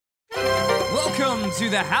Welcome to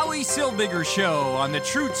the Howie Silbiger Show on the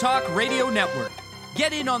True Talk Radio Network.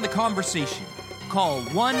 Get in on the conversation. Call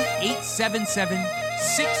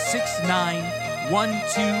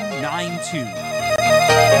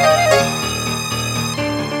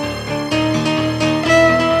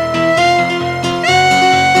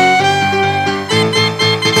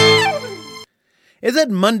Is it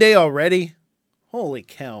Monday already? Holy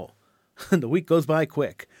cow. The week goes by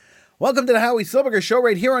quick. Welcome to the Howie Silbiger Show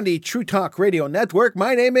right here on the True Talk Radio Network.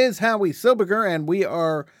 My name is Howie Silbiger, and we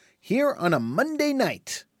are here on a Monday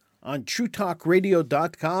night on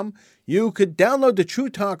TrueTalkRadio.com. You could download the True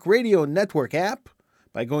Talk Radio Network app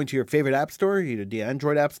by going to your favorite app store, either the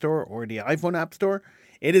Android App Store or the iPhone App Store.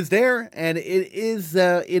 It is there, and it is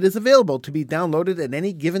available to be downloaded at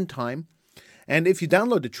any given time. And if you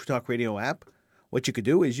download the True Talk Radio app, what you could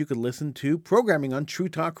do is you could listen to programming on True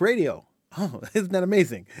Talk Radio. Oh, isn't that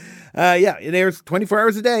amazing? It airs 24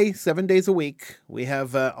 hours a day, 7 days a week. We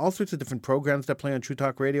have all sorts of different programs that play on True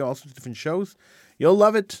Talk Radio, all sorts of different shows. You'll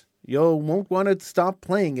love it. You won't want to stop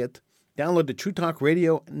playing it. Download the True Talk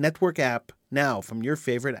Radio Network app now from your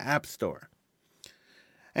favorite app store.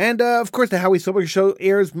 And, of course, the Howie Silbiger Show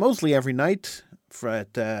airs mostly every night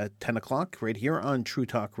at 10 o'clock right here on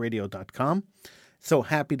TrueTalkRadio.com. So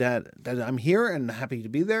happy that I'm here and happy to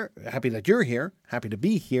be there. Happy that you're here. Happy to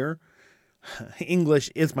be here. English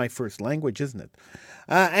is my first language, isn't it?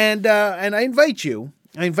 And I invite you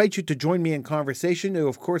to join me in conversation. You,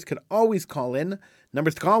 of course, could always call in.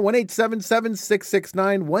 Numbers to call,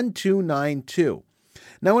 1-877-669-1292.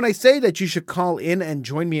 Now, when I say that you should call in and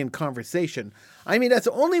join me in conversation, I mean that's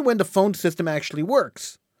only when the phone system actually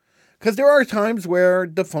works. Because there are times where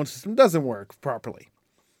the phone system doesn't work properly.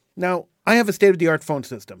 Now, I have a state-of-the-art phone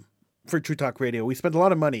system for True Talk Radio. We spent a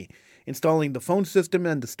lot of money installing the phone system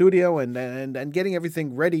and the studio and getting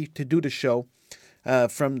everything ready to do the show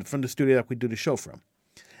from the studio that we do the show from.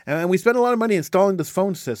 And we spent a lot of money installing this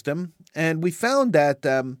phone system, and we found that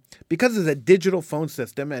because it's a digital phone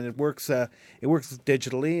system and it works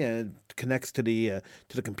digitally and connects to the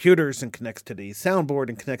computers and connects to the soundboard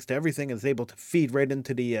and connects to everything and is able to feed right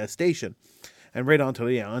into the station and right onto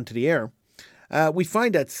the air. We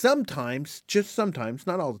find that sometimes, just sometimes,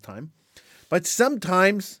 not all the time, but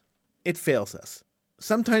sometimes it fails us.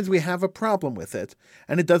 Sometimes we have a problem with it,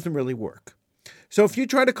 and it doesn't really work. So if you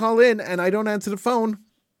try to call in and I don't answer the phone,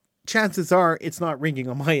 chances are it's not ringing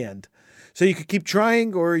on my end. So you could keep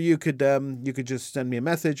trying, or you could just send me a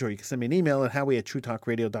message, or you can send me an email at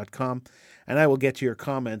howie@truetalkradio.com, and I will get to your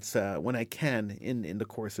comments when I can in the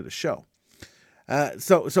course of the show.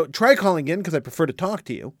 So try calling in because I prefer to talk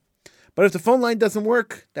to you. But if the phone line doesn't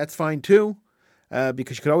work, that's fine too,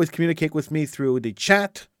 because you could always communicate with me through the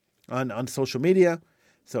chat on social media.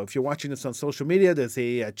 So if you're watching this on social media, there's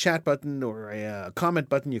a chat button or a comment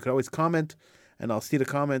button. You could always comment, and I'll see the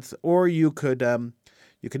comments. Or you could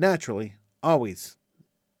naturally always,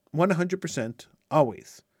 100%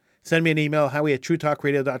 always, send me an email,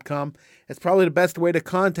 howie@truetalkradio.com. It's probably the best way to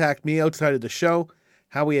contact me outside of the show,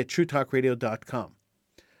 howie@truetalkradio.com.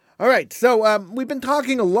 All right, so we've been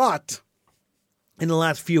talking a lot in the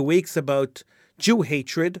last few weeks about Jew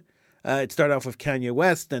hatred. It started off with Kanye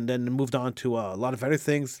West and then moved on to a lot of other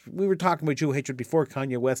things. We were talking about Jew hatred before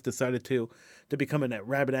Kanye West decided to become a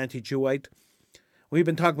rabid anti-Jewite. We've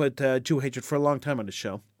been talking about Jew hatred for a long time on the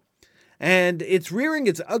show. And it's rearing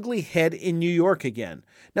its ugly head in New York again.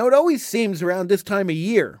 Now, it always seems around this time of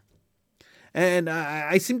year, and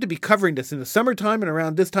I seem to be covering this in the summertime and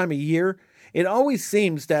around this time of year, it always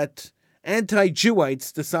seems that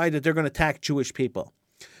anti-Jewites decide that they're going to attack Jewish people.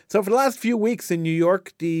 So for the last few weeks in New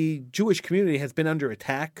York, the Jewish community has been under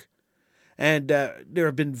attack. And there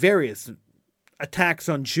have been various attacks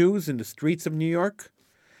on Jews in the streets of New York.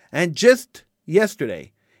 And just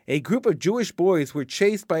yesterday, a group of Jewish boys were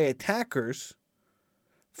chased by attackers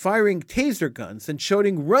firing taser guns and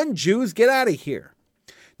shouting, "Run, Jews, get out of here."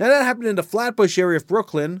 Now that happened in the Flatbush area of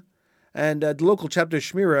Brooklyn. And the local chapter of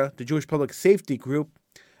Shmira, the Jewish Public Safety Group,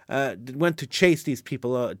 went to chase these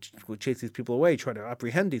people away, try to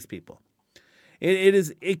apprehend these people. It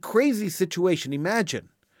is a crazy situation. Imagine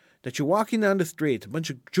that you're walking down the street, a bunch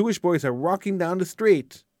of Jewish boys are walking down the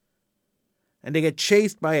street, and they get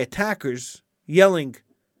chased by attackers yelling,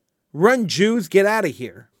 "Run, Jews, get out of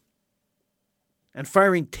here," and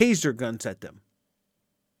firing taser guns at them.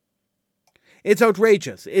 It's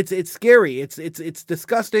outrageous. It's scary. It's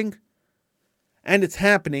disgusting. And it's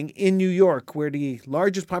happening in New York, where the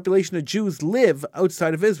largest population of Jews live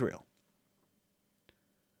outside of Israel.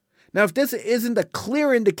 Now, if this isn't a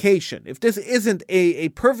clear indication, if this isn't a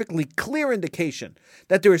perfectly clear indication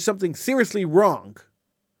that there is something seriously wrong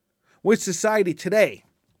with society today,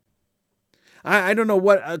 I don't know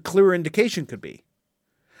what a clearer indication could be.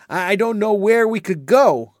 I don't know where we could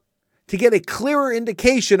go to get a clearer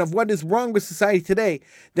indication of what is wrong with society today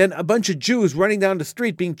than a bunch of Jews running down the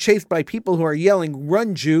street being chased by people who are yelling,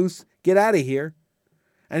 "Run, Jews, get out of here,"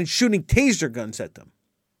 and shooting taser guns at them.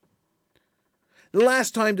 The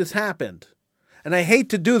last time this happened, and I hate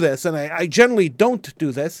to do this, and I generally don't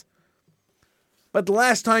do this, but the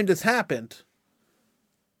last time this happened,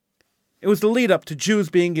 it was the lead up to Jews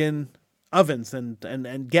being in ovens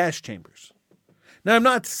and gas chambers. Now, I'm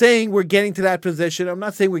not saying we're getting to that position. I'm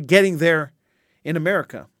not saying we're getting there in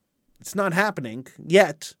America. It's not happening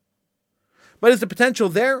yet. But is the potential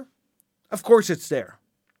there? Of course it's there.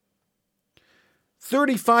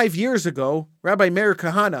 35 years ago, Rabbi Meir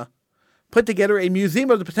Kahane put together a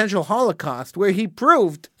Museum of the Potential Holocaust where he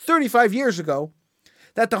proved 35 years ago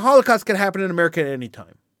that the Holocaust could happen in America at any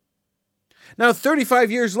time. Now,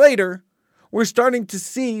 35 years later, we're starting to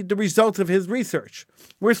see the results of his research.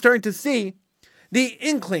 We're starting to see the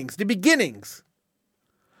inklings, the beginnings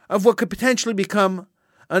of what could potentially become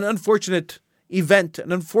an unfortunate event,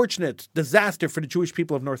 an unfortunate disaster for the Jewish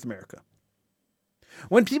people of North America.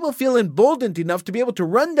 When people feel emboldened enough to be able to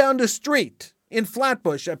run down the street in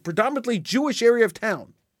Flatbush, a predominantly Jewish area of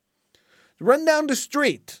town, run down the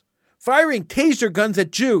street, firing taser guns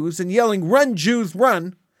at Jews and yelling, "Run, Jews,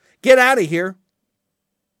 run, get out of here,"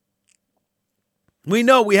 we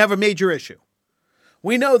know we have a major issue.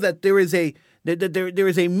 We know that there is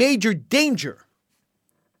a major danger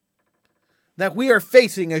that we are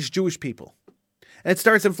facing as Jewish people. And it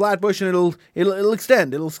starts in Flatbush, and it'll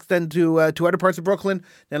extend. It'll extend to other parts of Brooklyn.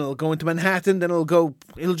 Then it'll go into Manhattan. Then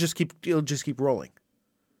it'll just keep rolling.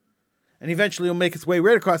 And eventually, it'll make its way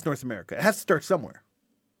right across North America. It has to start somewhere.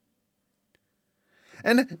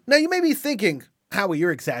 And now you may be thinking, Howie,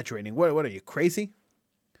 you're exaggerating. What are you, crazy?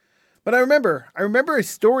 But I remember a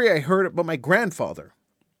story I heard about my grandfather,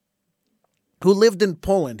 who lived in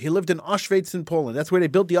Poland. He lived in Auschwitz in Poland. That's where they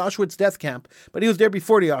built the Auschwitz death camp, but he was there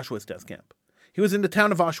before the Auschwitz death camp. He was in the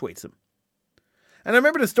town of Auschwitz. And I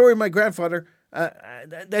remember the story of my grandfather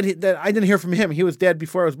that I didn't hear from him. He was dead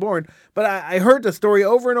before I was born, but I heard the story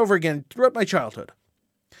over and over again throughout my childhood.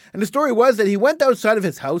 And the story was that he went outside of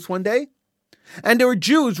his house one day, and there were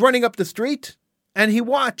Jews running up the street, and he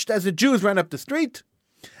watched as the Jews ran up the street,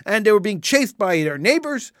 and they were being chased by their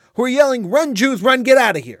neighbors who were yelling, "Run, Jews, run, get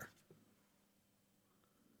out of here."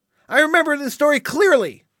 I remember this story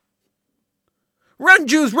clearly. "Run,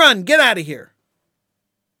 Jews, run, get out of here.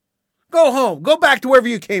 Go home, go back to wherever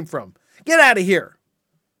you came from. Get out of here."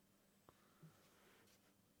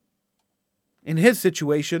 In his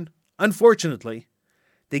situation, unfortunately,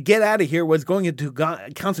 the get out of here was going into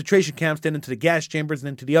concentration camps, then into the gas chambers, and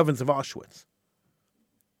into the ovens of Auschwitz.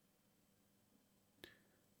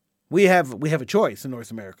 We have a choice in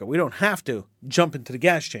North America. We don't have to jump into the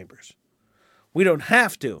gas chambers. We don't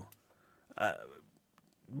have to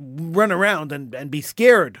run around and be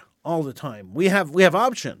scared all the time. We have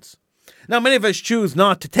options. Now, many of us choose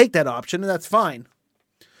not to take that option, and that's fine.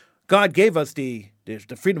 God gave us the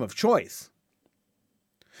freedom of choice.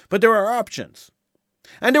 But there are options.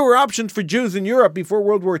 And there were options for Jews in Europe before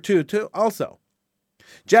World War II, too, also.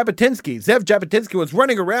 Zev Jabotinsky was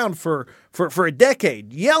running around for a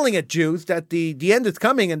decade, yelling at Jews that the end is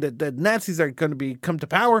coming and that the Nazis are going to come to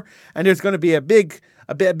power, and there's going to be a big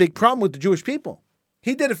problem with the Jewish people.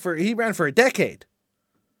 He ran for a decade,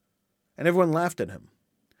 and everyone laughed at him.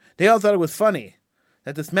 They all thought it was funny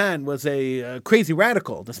that this man was a crazy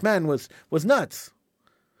radical. This man was nuts.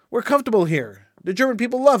 We're comfortable here. The German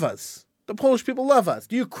people love us. The Polish people love us.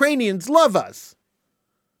 The Ukrainians love us.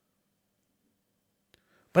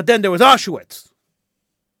 But then there was Auschwitz,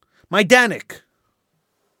 Majdanek,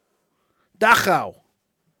 Dachau,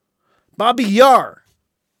 Babi Yar.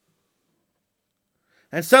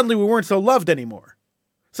 And suddenly we weren't so loved anymore.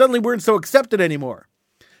 Suddenly we weren't so accepted anymore.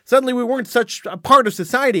 Suddenly we weren't such a part of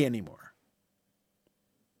society anymore.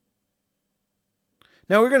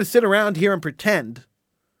 Now we're going to sit around here and pretend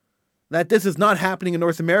that this is not happening in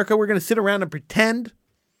North America. We're going to sit around and pretend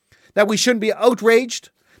that we shouldn't be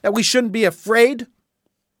outraged, that we shouldn't be afraid.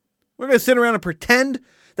 We're going to sit around and pretend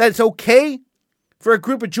that it's okay for a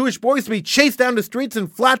group of Jewish boys to be chased down the streets in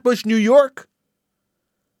Flatbush, New York,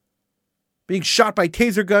 being shot by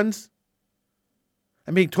taser guns,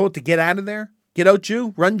 and being told to get out of there. Get out,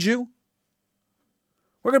 Jew. Run, Jew.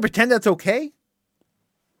 We're going to pretend that's okay?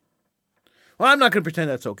 Well, I'm not going to pretend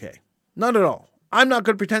that's okay. Not at all. I'm not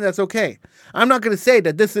going to pretend that's okay. I'm not going to say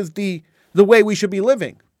that this is the way we should be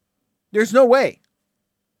living. There's no way.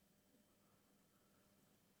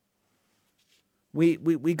 We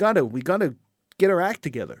gotta get our act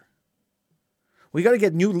together. We got to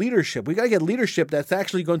get new leadership. We got to get leadership that's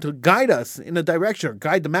actually going to guide us in a direction, or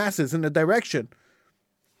guide the masses in a direction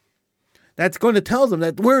that's going to tell them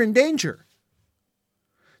that we're in danger.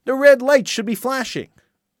 The red light should be flashing.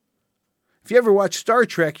 If you ever watch Star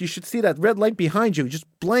Trek, you should see that red light behind you just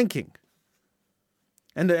blinking.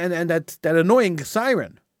 And that annoying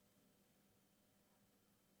siren.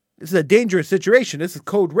 This is a dangerous situation. This is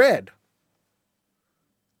code red.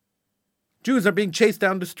 Jews are being chased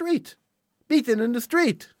down the street. Beaten in the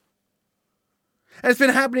street. And it's been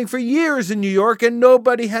happening for years in New York, and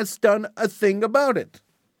nobody has done a thing about it.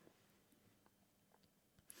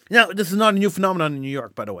 Now, this is not a new phenomenon in New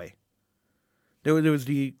York, by the way. There was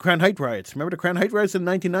the Crown Heights riots. Remember the Crown Heights riots in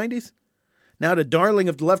the 1990s? Now the darling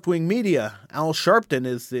of the left-wing media, Al Sharpton,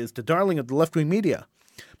 is the darling of the left-wing media.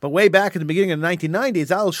 But way back at the beginning of the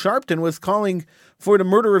 1990s, Al Sharpton was calling for the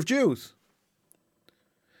murder of Jews.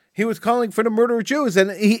 He was calling for the murder of Jews,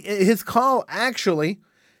 and his call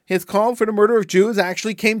for the murder of Jews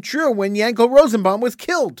actually came true when Yankel Rosenbaum was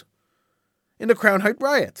killed in the Crown Heights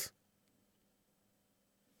riots.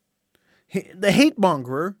 The hate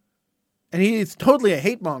mongerer, and he is totally a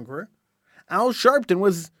hate mongerer, Al Sharpton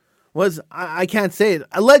was, I can't say it,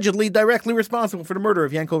 allegedly directly responsible for the murder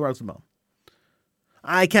of Yankel Rosenbaum.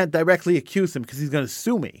 I can't directly accuse him because he's going to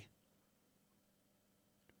sue me.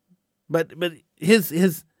 But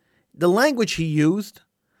the language he used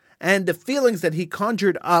and the feelings that he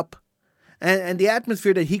conjured up and the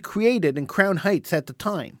atmosphere that he created in Crown Heights at the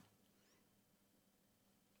time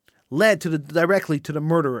led directly to the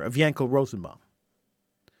murder of Yankel Rosenbaum.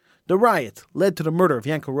 The riot led to the murder of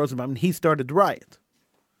Yankel Rosenbaum, and he started the riot.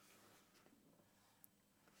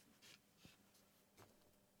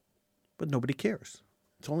 But nobody cares.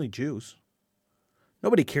 It's only Jews.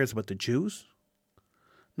 Nobody cares about the Jews.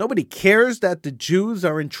 Nobody cares that the Jews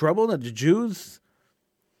are in trouble, that the Jews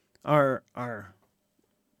are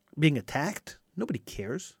being attacked. Nobody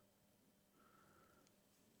cares.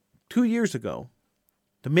 2 years ago,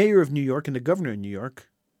 the mayor of New York and the governor of New York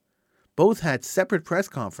both had separate press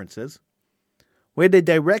conferences where they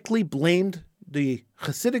directly blamed the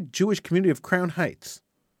Hasidic Jewish community of Crown Heights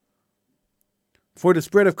for the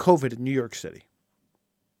spread of COVID in New York City.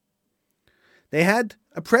 They had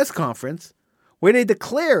a press conference where they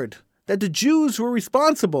declared that the Jews were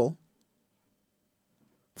responsible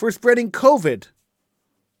for spreading COVID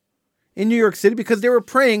in New York City because they were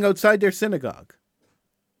praying outside their synagogue,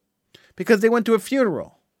 because they went to a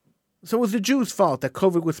funeral. So it was the Jews' fault that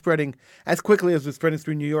COVID was spreading as quickly as it was spreading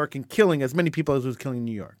through New York and killing as many people as it was killing in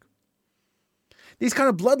New York. These kind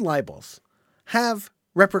of blood libels have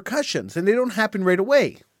repercussions, and they don't happen right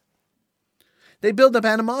away. They build up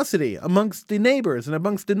animosity amongst the neighbors and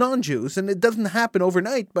amongst the non-Jews, and it doesn't happen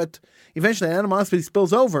overnight, but eventually animosity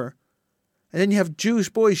spills over, and then you have Jewish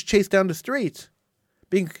boys chased down the street,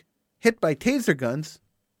 being hit by taser guns,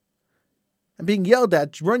 and being yelled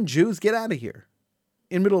at, "Run, Jews, get out of here,"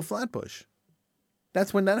 in the middle of Flatbush.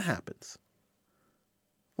 That's when that happens.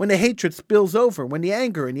 When the hatred spills over, when the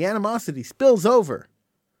anger and the animosity spills over,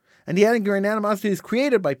 and the anger and animosity is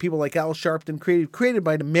created by people like Al Sharpton, created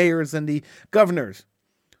by the mayors and the governors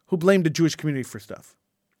who blame the Jewish community for stuff.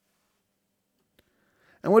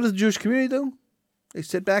 And what does the Jewish community do? They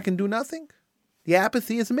sit back and do nothing. The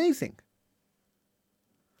apathy is amazing.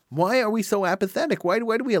 Why are we so apathetic? Why do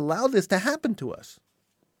we allow this to happen to us?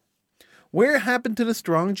 Where happened to the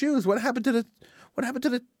strong Jews? What happened to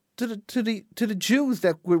the Jews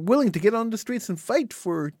that were willing to get on the streets and fight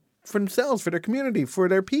for themselves, for their community, for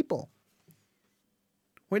their people?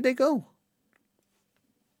 Where'd they go?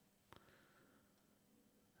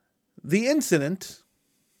 The incident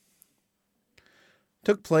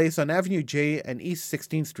took place on Avenue J and East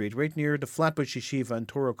 16th Street, right near the Flatbush Yeshiva and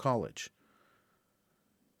Toro College.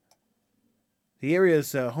 The area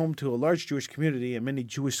is home to a large Jewish community and many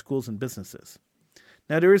Jewish schools and businesses.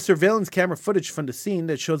 Now, there is surveillance camera footage from the scene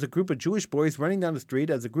that shows a group of Jewish boys running down the street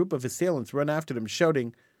as a group of assailants run after them,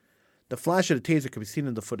 shouting. The flash of the taser can be seen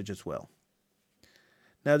in the footage as well.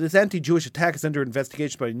 Now, this anti-Jewish attack is under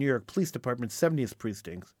investigation by the New York Police Department's 70th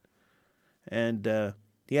Precinct and the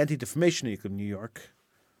Anti-Defamation League of New York,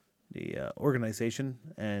 the organization,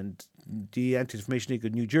 and the Anti-Defamation League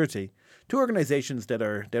of New Jersey, two organizations that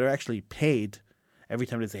are actually paid every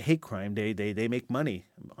time there's a hate crime. They make money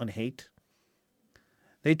on hate.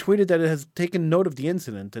 They tweeted that it has taken note of the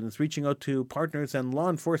incident and is reaching out to partners and law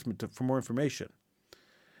enforcement for more information.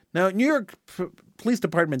 Now, New York Police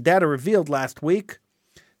Department data revealed last week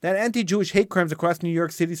that anti-Jewish hate crimes across New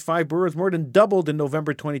York City's 5 boroughs more than doubled in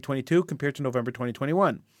November 2022 compared to November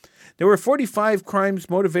 2021. There were 45 crimes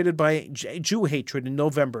motivated by Jew hatred in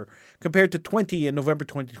November, compared to 20 in November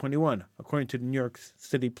 2021, according to the New York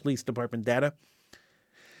City Police Department data.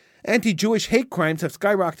 Anti-Jewish hate crimes have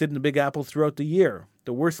skyrocketed in the Big Apple throughout the year.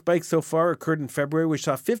 The worst spike so far occurred in February, which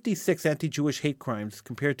saw 56 anti-Jewish hate crimes,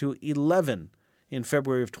 compared to 11 in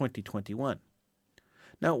February of 2021.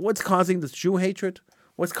 Now, what's causing this Jew hatred?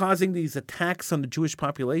 What's causing these attacks on the Jewish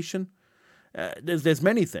population? There's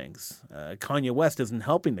many things. Kanye West isn't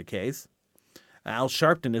helping the case. Al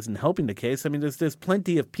Sharpton isn't helping the case. I mean, there's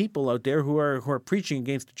plenty of people out there who are preaching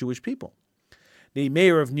against the Jewish people. The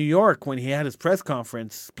mayor of New York, when he had his press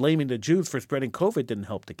conference blaming the Jews for spreading COVID, didn't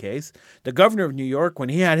help the case. The governor of New York, when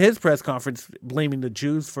he had his press conference blaming the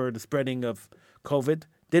Jews for the spreading of COVID,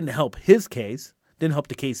 didn't help his case. Didn't help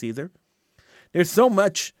the case either. There's so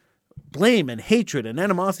much blame and hatred and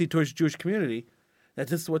animosity towards the Jewish community that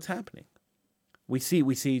this is what's happening. We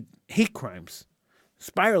see hate crimes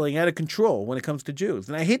spiraling out of control when it comes to Jews.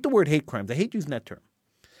 And I hate the word hate crimes. I hate using that term.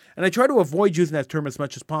 And I try to avoid using that term as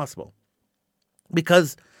much as possible,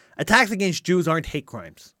 because attacks against Jews aren't hate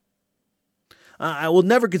crimes. I will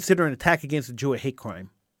never consider an attack against a Jew a hate crime.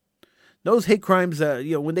 Those hate crimes,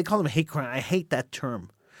 when they call them a hate crime, I hate that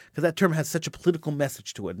term, because that term has such a political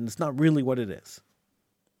message to it, and it's not really what it is.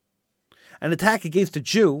 An attack against a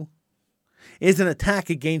Jew is an attack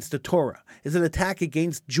against the Torah. It's an attack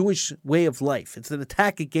against Jewish way of life. It's an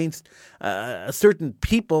attack against a certain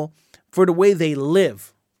people for the way they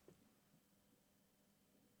live.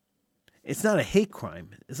 It's not a hate crime.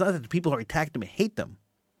 It's not that the people who attack them hate them.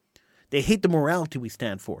 They hate the morality we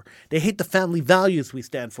stand for. They hate the family values we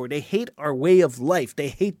stand for. They hate our way of life. They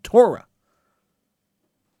hate Torah.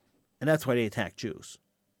 And that's why they attack Jews.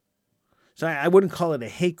 So I wouldn't call it a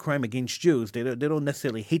hate crime against Jews. They don't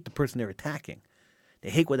necessarily hate the person they're attacking. They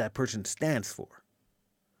hate what that person stands for.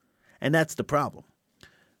 And that's the problem.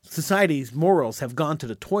 Society's morals have gone to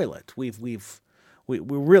the toilet. We're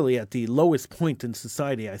really at the lowest point in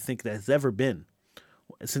society, I think, that has ever been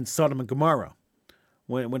since Sodom and Gomorrah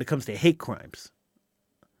when it comes to hate crimes.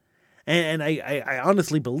 And I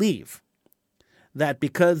honestly believe that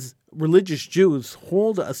because religious Jews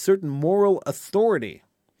hold a certain moral authority,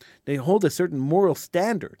 they hold a certain moral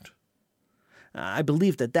standard, I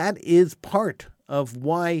believe that is part of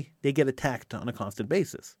why they get attacked on a constant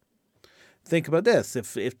basis. Think about this.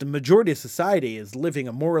 If the majority of society is living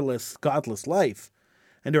a moralist, godless life,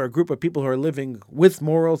 and there are a group of people who are living with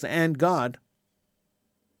morals and God,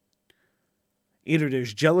 either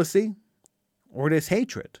there's jealousy or there's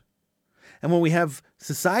hatred. And when we have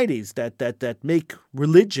societies that make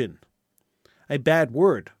religion a bad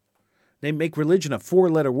word, they make religion a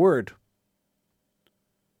 4-letter word,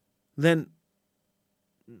 then,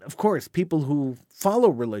 of course, people who follow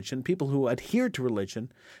religion, people who adhere to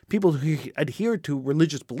religion, people who adhere to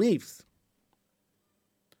religious beliefs,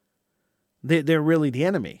 they're really the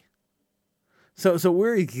enemy. So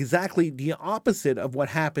we're exactly the opposite of what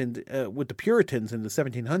happened with the Puritans in the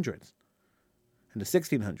 1700s and the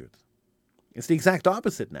 1600s. It's the exact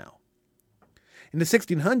opposite now. In the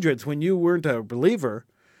 1600s, when you weren't a believer,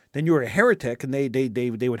 then you were a heretic and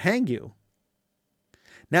they would hang you.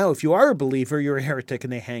 Now, if you are a believer, you're a heretic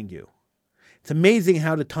and they hang you. It's amazing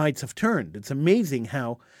how the tides have turned. It's amazing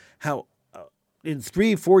how in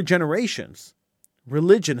 3-4 generations,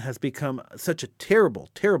 religion has become such a terrible,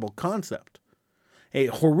 terrible concept. A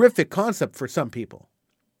horrific concept for some people.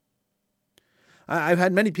 I've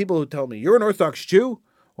had many people who tell me, "You're an Orthodox Jew?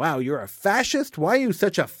 Wow, you're a fascist? Why are you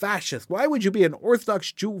such a fascist? Why would you be an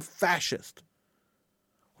Orthodox Jew fascist?"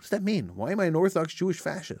 What does that mean? Why am I an Orthodox Jewish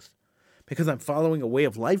fascist? Because I'm following a way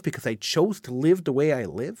of life? Because I chose to live the way I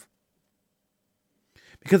live?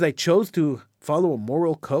 Because I chose to follow a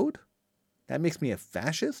moral code? That makes me a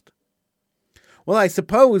fascist? Well, I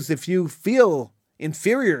suppose if you feel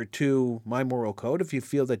inferior to my moral code, if you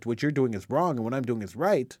feel that what you're doing is wrong and what I'm doing is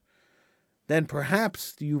right, then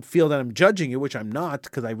perhaps you feel that I'm judging you, which I'm not,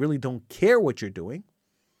 because I really don't care what you're doing.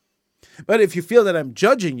 But if you feel that I'm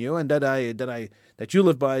judging you and that you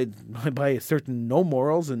live by a certain no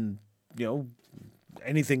morals and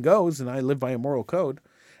anything goes, and I live by a moral code,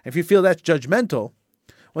 if you feel that's judgmental,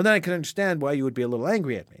 well, then I can understand why you would be a little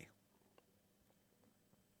angry at me.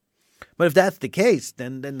 But if that's the case,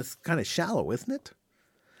 then it's kind of shallow, isn't it?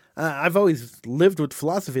 I've always lived with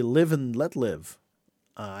philosophy, live and let live.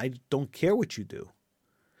 I don't care what you do.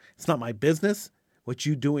 It's not my business. What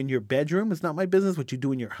you do in your bedroom is not my business. What you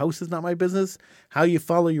do in your house is not my business. How you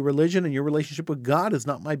follow your religion and your relationship with God is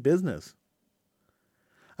not my business.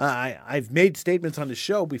 I've made statements on the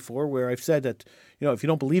show before where I've said that, if you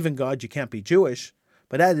don't believe in God, you can't be Jewish.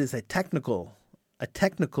 But that is a technical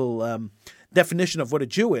definition of what a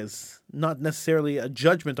Jew is, not necessarily a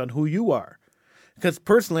judgment on who you are. Because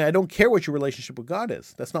personally, I don't care what your relationship with God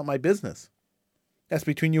is. That's not my business. That's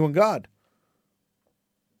between you and God.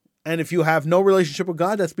 And if you have no relationship with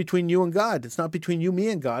God, that's between you and God. It's not between you, me,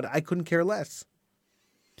 and God. I couldn't care less.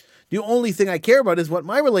 The only thing I care about is what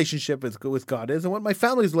my relationship with God is and what my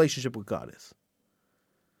family's relationship with God is.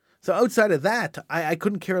 So outside of that, I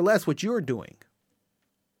couldn't care less what you're doing.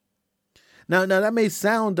 Now that may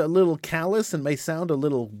sound a little callous and may sound a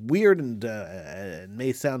little weird and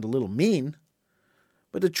may sound a little mean,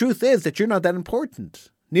 but the truth is that you're not that important.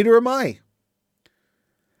 Neither am I.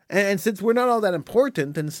 And since we're not all that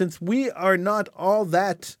important, and since we are not all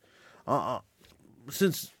that,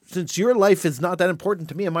 since your life is not that important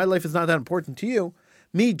to me and my life is not that important to you,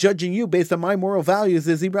 me judging you based on my moral values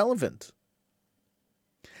is irrelevant.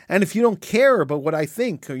 And if you don't care about what I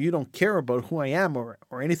think, or you don't care about who I am or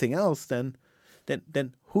anything else, then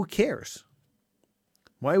who cares?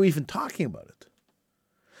 Why are we even talking about it?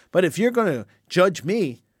 But if you're going to judge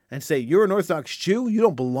me and say, you're an Orthodox Jew, you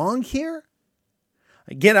don't belong here,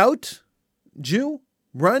 get out, Jew,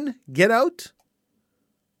 run, get out,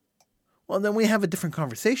 well, then we have a different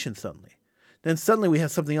conversation suddenly. Then suddenly we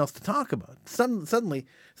have something else to talk about. Suddenly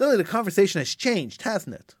the conversation has changed,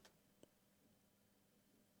 hasn't it?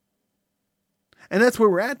 And that's where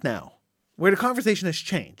we're at now, where the conversation has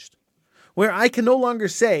changed, where I can no longer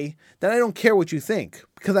say that I don't care what you think,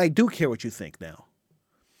 because I do care what you think now.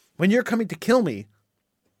 When you're coming to kill me,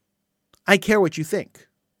 I care what you think.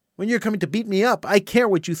 When you're coming to beat me up, I care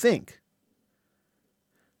what you think.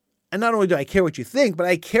 And not only do I care what you think, but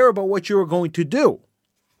I care about what you're going to do.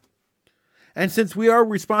 And since we are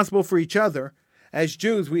responsible for each other, as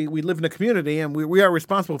Jews, we live in a community and we are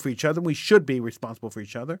responsible for each other. We should be responsible for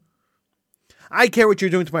each other. I care what you're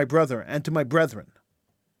doing to my brother and to my brethren.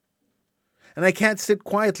 And I can't sit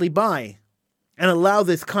quietly by and allow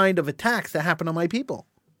this kind of attacks to happen on my people.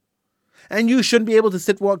 And you shouldn't be able to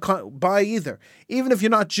sit by either. Even if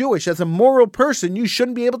you're not Jewish, as a moral person, you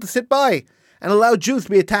shouldn't be able to sit by and allow Jews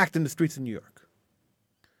to be attacked in the streets of New York.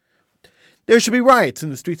 There should be riots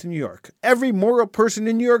in the streets of New York. Every moral person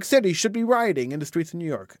in New York City should be rioting in the streets of New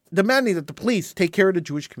York, demanding that the police take care of the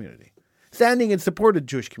Jewish community, standing in support of the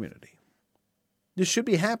Jewish community. This should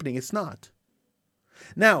be happening. It's not.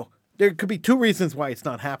 Now, there could be two reasons why it's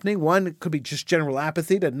not happening. One, it could be just general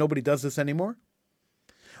apathy that nobody does this anymore.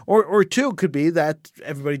 Or two could be that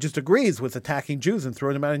everybody just agrees with attacking Jews and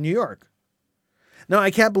throwing them out of New York. Now, I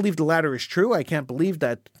can't believe the latter is true. I can't believe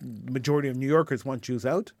that the majority of New Yorkers want Jews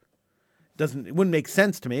out. It wouldn't make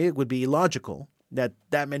sense to me. It would be illogical that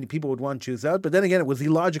many people would want Jews out. But then again, it was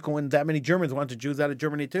illogical when that many Germans wanted Jews out of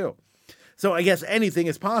Germany too. So I guess anything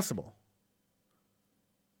is possible.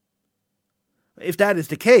 If that is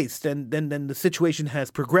the case, then the situation has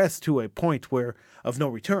progressed to a point of no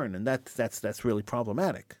return, and that's really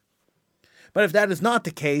problematic. But if that is not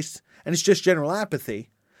the case, and it's just general apathy,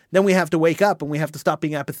 then we have to wake up and we have to stop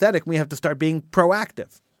being apathetic and we have to start being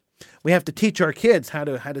proactive. We have to teach our kids how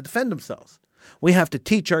to defend themselves. We have to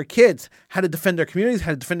teach our kids how to defend their communities,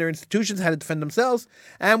 how to defend their institutions, how to defend themselves,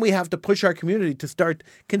 and we have to push our community to start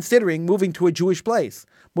considering moving to a Jewish place,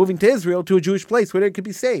 moving to Israel to a Jewish place where they could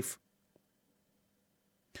be safe.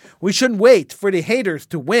 We shouldn't wait for the haters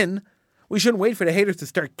to win. We shouldn't wait for the haters to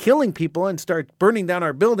start killing people and start burning down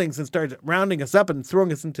our buildings and start rounding us up and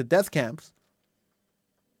throwing us into death camps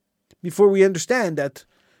before we understand that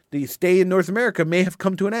the stay in North America may have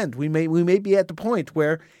come to an end. We may be at the point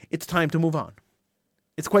where it's time to move on.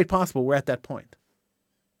 It's quite possible we're at that point.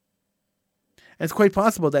 And it's quite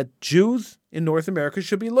possible that Jews in North America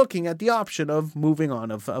should be looking at the option of moving on,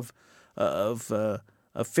 of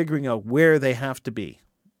figuring out where they have to be,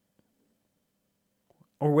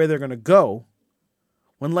 or where they're going to go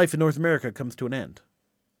when life in North America comes to an end.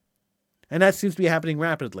 And that seems to be happening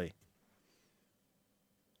rapidly.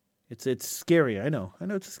 It's scary, I know. I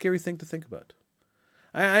know it's a scary thing to think about.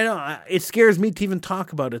 I know, it scares me to even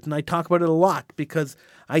talk about it, and I talk about it a lot because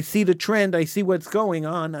I see the trend, I see what's going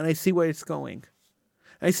on, and I see where it's going.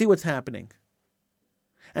 I see what's happening.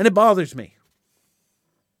 And it bothers me.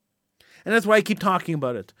 And that's why I keep talking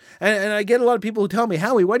about it. And I get a lot of people who tell me,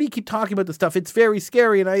 Howie, why do you keep talking about this stuff? It's very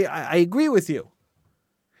scary, and I agree with you.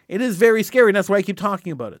 It is very scary, and that's why I keep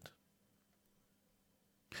talking about it.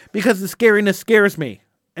 Because the scariness scares me.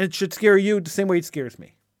 And it should scare you the same way it scares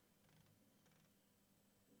me.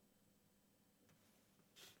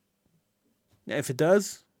 If it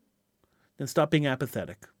does, then stop being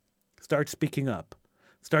apathetic. Start speaking up.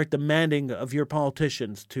 start demanding of your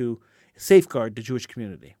politicians to safeguard the Jewish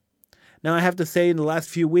community. Now, I have to say, in the last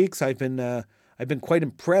few weeks, I've been quite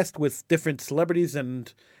impressed with different celebrities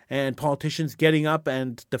and politicians getting up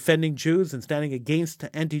and defending Jews and standing against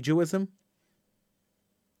anti-Jewism.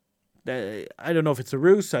 I don't know if it's a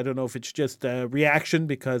ruse. I don't know if it's just a reaction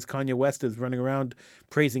because Kanye West is running around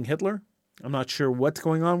praising Hitler. I'm not sure what's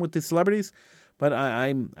going on with the celebrities, but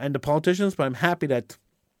and the politicians. But I'm happy that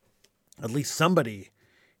at least somebody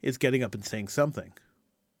is getting up and saying something.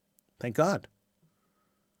 Thank God.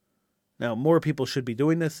 Now more people should be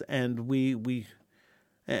doing this, and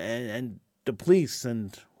and the police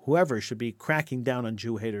and whoever should be cracking down on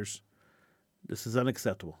Jew haters. This is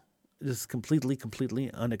unacceptable. This is completely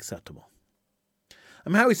unacceptable.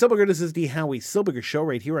 I'm Howie Silberger. This is the Howie Silberger Show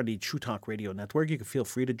right here on the True Talk Radio Network. You can feel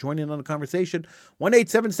free to join in on the conversation.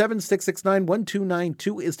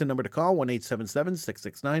 1-877-669-1292 is the number to call.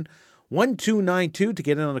 1-877-669-1292 to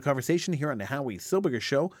get in on the conversation here on the Howie Silberger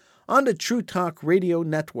Show on the True Talk Radio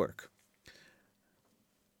Network.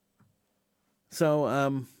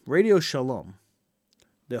 So, Radio Shalom,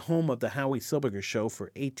 the home of the Howie Silberger Show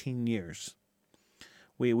for 18 years.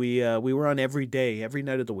 We were on every day, every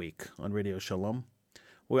night of the week on Radio Shalom.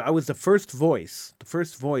 I was the first voice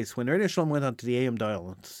when Radio Shalom went onto the AM dial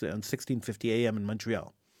on 1650 AM in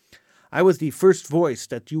Montreal. I was the first voice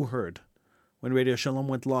that you heard when Radio Shalom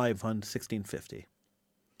went live on 1650.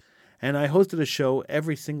 And I hosted a show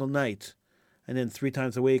every single night, and then 3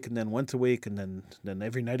 times a week, and then once a week, and then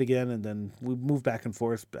every night again, and then we moved back and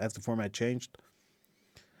forth as the format changed.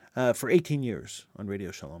 For 18 years on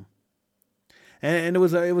Radio Shalom. And it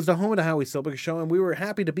was the home of the Howie Silberger Show, and we were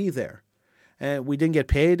happy to be there. And we didn't get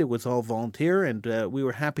paid; it was all volunteer, and we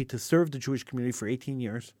were happy to serve the Jewish community for 18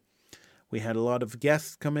 years. We had a lot of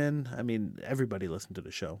guests come in. I mean, everybody listened to the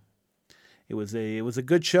show. It was a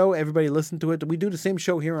good show. Everybody listened to it. We do the same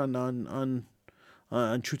show here on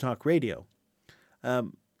True Talk Radio.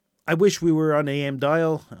 I wish we were on AM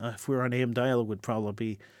dial. If we were on AM dial, it would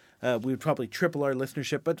probably we would probably triple our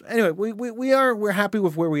listenership. But anyway, we're happy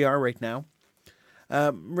with where we are right now.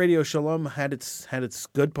 Radio Shalom had its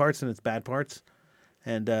good parts and its bad parts,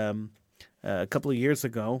 and a couple of years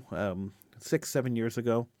ago, 6-7 years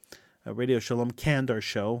ago, Radio Shalom canned our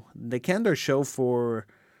show. They canned our show for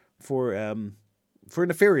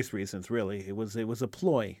nefarious reasons. Really, it was a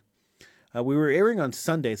ploy. We were airing on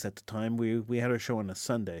Sundays at the time. We had our show on a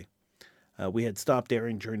Sunday. We had stopped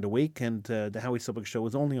airing during the week, and the Howie Silberger Show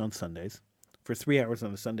was only on Sundays for 3 hours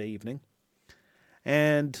on a Sunday evening.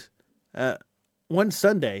 And one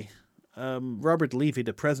Sunday, Robert Levy,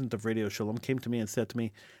 the president of Radio Shalom, came to me and said to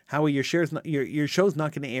me, "Howie, your show's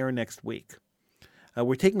not going to air next week.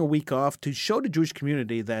 We're taking a week off to show the Jewish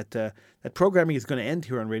community that that programming is going to end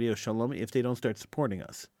here on Radio Shalom if they don't start supporting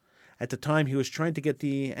us." At the time, he was trying to get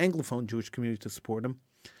the Anglophone Jewish community to support him,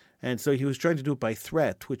 and so he was trying to do it by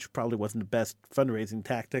threat, which probably wasn't the best fundraising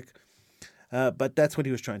tactic, but that's what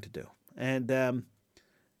he was trying to do. And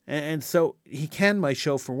so he canned my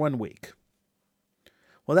show for 1 week.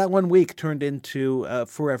 Well, that 1 week turned into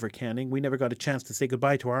forever canning. We never got a chance to say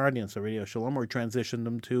goodbye to our audience at Radio Shalom or transition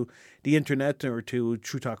them to the internet or to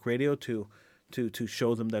True Talk Radio to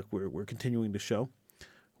show them that we're continuing the show.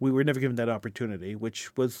 We were never given that opportunity,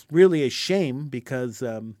 which was really a shame because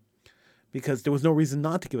there was no reason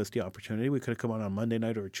not to give us the opportunity. We could have come on Monday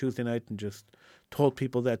night or Tuesday night and just told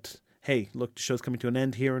people that, hey, look, the show's coming to an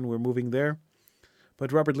end here and we're moving there.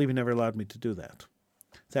 But Robert Levy never allowed me to do that.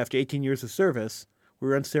 So after 18 years of service, we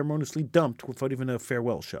were unceremoniously dumped without even a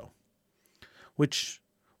farewell show, which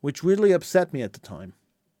really upset me at the time.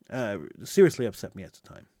 Seriously upset me at the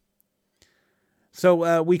time.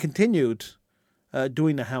 So we continued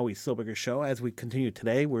doing the Howie Silberger Show as we continue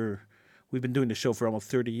today. We've been doing the show for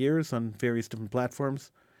almost 30 years on various different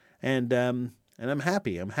platforms, and I'm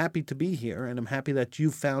happy. I'm happy to be here, and I'm happy that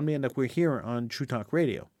you found me and that we're here on True Talk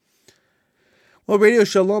Radio. Well, Radio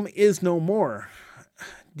Shalom is no more.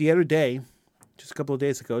 The other day, just a couple of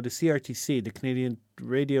days ago, the CRTC, the Canadian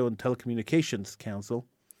Radio and Telecommunications Council,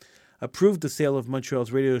 approved the sale of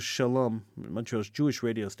Montreal's Radio Shalom, Montreal's Jewish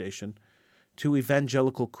radio station, to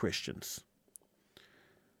evangelical Christians.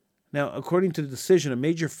 Now, according to the decision, a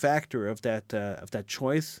major factor of that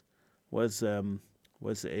choice was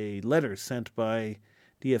a letter sent by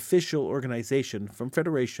the official organization from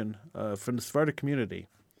Federation from the Sephardic community,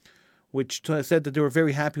 which said that they were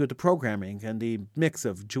very happy with the programming and the mix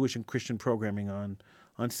of Jewish and Christian programming on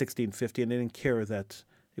 1650, and they didn't care that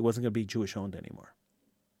it wasn't going to be Jewish-owned anymore.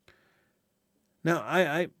 Now,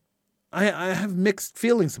 I have mixed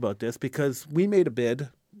feelings about this because we made a bid.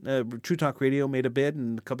 True Talk Radio made a bid,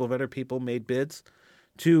 and a couple of other people made bids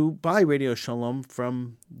to buy Radio Shalom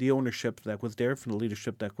from the ownership that was there, from the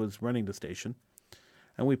leadership that was running the station.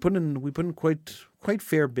 And we put in quite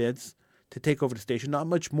fair bids to take over the station, not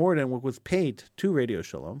much more than what was paid to Radio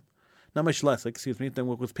Shalom, not much less, than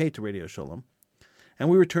what was paid to Radio Shalom. And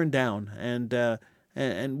we were turned down,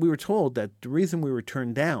 and we were told that the reason we were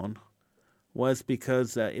turned down was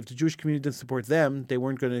because if the Jewish community didn't support them,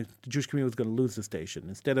 the Jewish community was going to lose the station.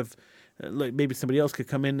 Instead of maybe somebody else could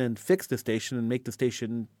come in and fix the station and make the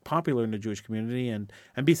station popular in the Jewish community and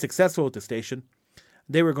be successful with the station,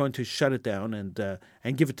 they were going to shut it down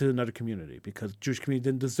and give it to another community because the Jewish community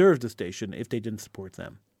didn't deserve the station if they didn't support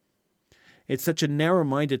them. It's such a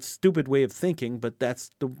narrow-minded, stupid way of thinking, but that's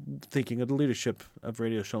the thinking of the leadership of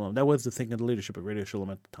Radio Shalom. That was the thinking of the leadership of Radio Shalom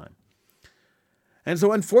at the time. And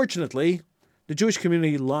so, unfortunately, the Jewish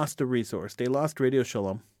community lost a resource. They lost Radio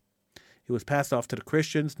Shalom. It was passed off to the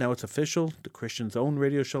Christians. Now it's official. The Christians own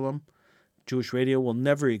Radio Shalom. Jewish radio will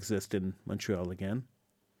never exist in Montreal again,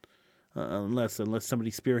 unless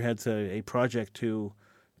somebody spearheads a project to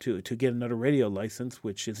get another radio license,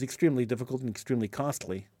 which is extremely difficult and extremely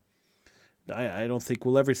costly. I don't think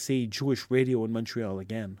we'll ever see Jewish radio in Montreal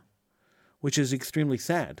again, which is extremely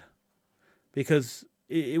sad, because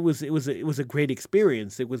it was a great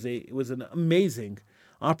experience. It was an amazing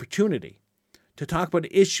opportunity to talk about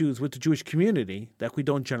issues with the Jewish community that we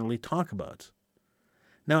don't generally talk about.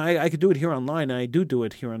 Now, I could do it here online, and I do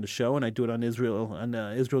it here on the show, and I do it on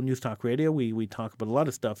Israel News Talk Radio. We talk about a lot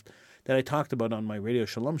of stuff that I talked about on my Radio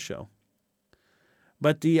Shalom show.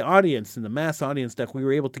 But the audience and the mass audience that we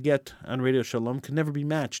were able to get on Radio Shalom can never be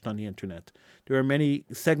matched on the internet. There are many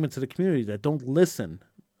segments of the community that don't listen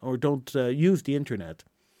or don't use the internet,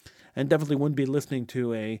 and definitely wouldn't be listening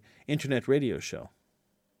to a internet radio show.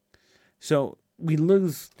 So we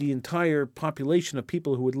lose the entire population of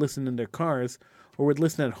people who would listen in their cars or would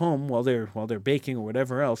listen at home while they're baking or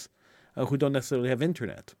whatever else, who don't necessarily have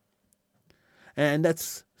internet. And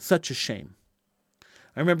that's such a shame.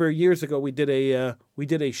 I remember years ago we did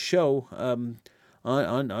a show on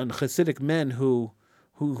Hasidic men who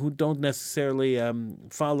don't necessarily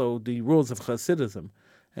follow the rules of Hasidism,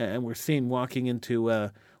 and we're seen walking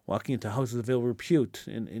into houses of ill repute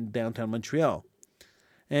in downtown Montreal.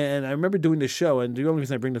 And I remember doing this show, and the only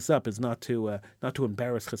reason I bring this up is not to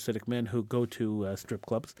embarrass Hasidic men who go to strip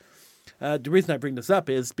clubs. The reason I bring this up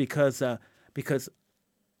is because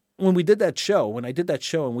when I did that show and I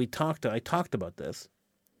talked about this,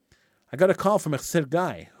 I got a call from a Hasidic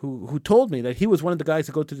guy who told me that he was one of the guys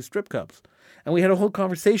who go to the strip clubs. And we had a whole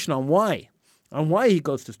conversation on why he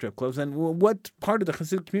goes to strip clubs and what part of the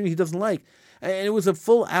Hasidic community he doesn't like. And it was a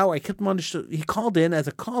full hour. I kept him on the show. He called in as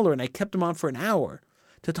a caller, and I kept him on for an hour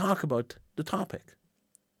to talk about the topic.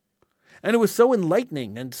 And it was so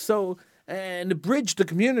enlightening and it bridged the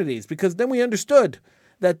communities, because then we understood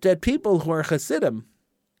that people who are Hasidim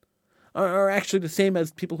are actually the same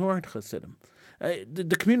as people who aren't Hasidim.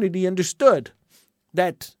 The community understood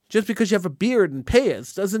that just because you have a beard and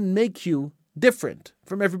payas doesn't make you different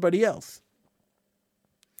from everybody else.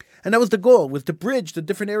 And that was the goal, was to bridge the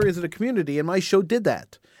different areas of the community, and my show did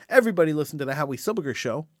that. Everybody listened to the Howie Silberger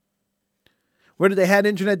show. Whether they had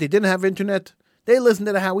internet, they didn't have internet, they listened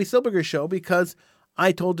to the Howie Silberger show because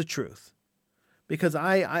I told the truth. Because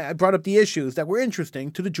I brought up the issues that were interesting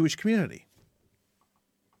to the Jewish community.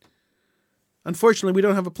 Unfortunately, we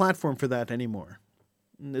don't have a platform for that anymore.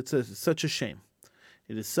 It's such a shame.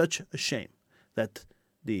 It is such a shame that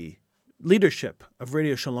the leadership of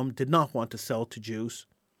Radio Shalom did not want to sell to Jews,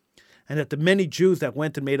 and that the many Jews that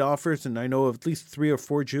went and made offers, and I know of at least 3 or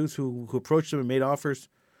 4 Jews who approached them and made offers,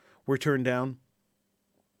 were turned down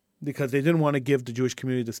because they didn't want to give the Jewish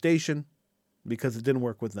community the station, because it didn't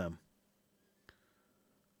work with them.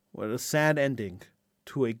 What a sad ending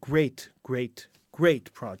to a great, great,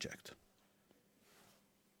 great project.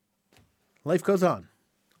 Life goes on.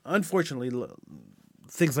 Unfortunately,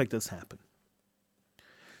 things like this happen.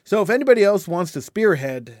 So if anybody else wants to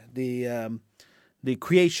spearhead the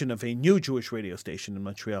creation of a new Jewish radio station in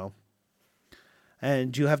Montreal,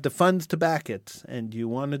 and you have the funds to back it, and you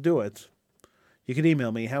want to do it, you can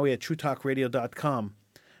email me, Howie at TrueTalkRadio.com,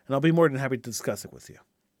 and I'll be more than happy to discuss it with you.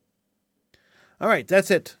 All right, that's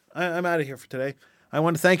it. I'm out of here for today. I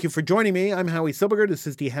want to thank you for joining me. I'm Howie Silberger. This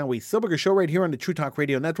is the Howie Silberger Show right here on the True Talk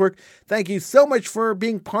Radio Network. Thank you so much for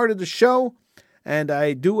being part of the show, and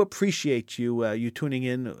I do appreciate you tuning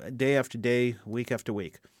in day after day, week after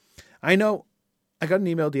week. I know I got an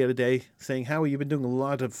email the other day saying, Howie, you've been doing a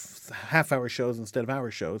lot of half-hour shows instead of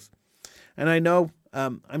hour shows. And I know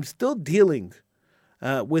I'm still dealing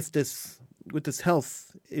with this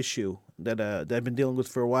health issue that I've been dealing with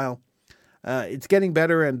for a while. It's getting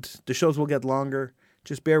better, and the shows will get longer.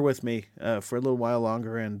 just bear with me for a little while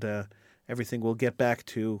longer, and everything will get back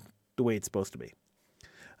to the way it's supposed to be.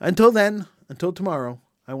 Until then, until tomorrow,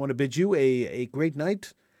 I want to bid you a great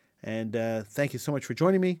night, and thank you so much for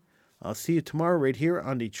joining me. I'll see you tomorrow right here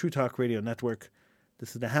on the True Talk Radio Network.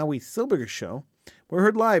 This is the Howie Silberger Show. We're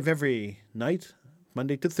heard live every night,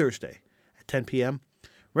 Monday to Thursday at 10 p.m.,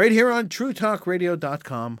 right here on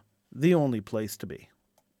TrueTalkRadio.com, the only place to be.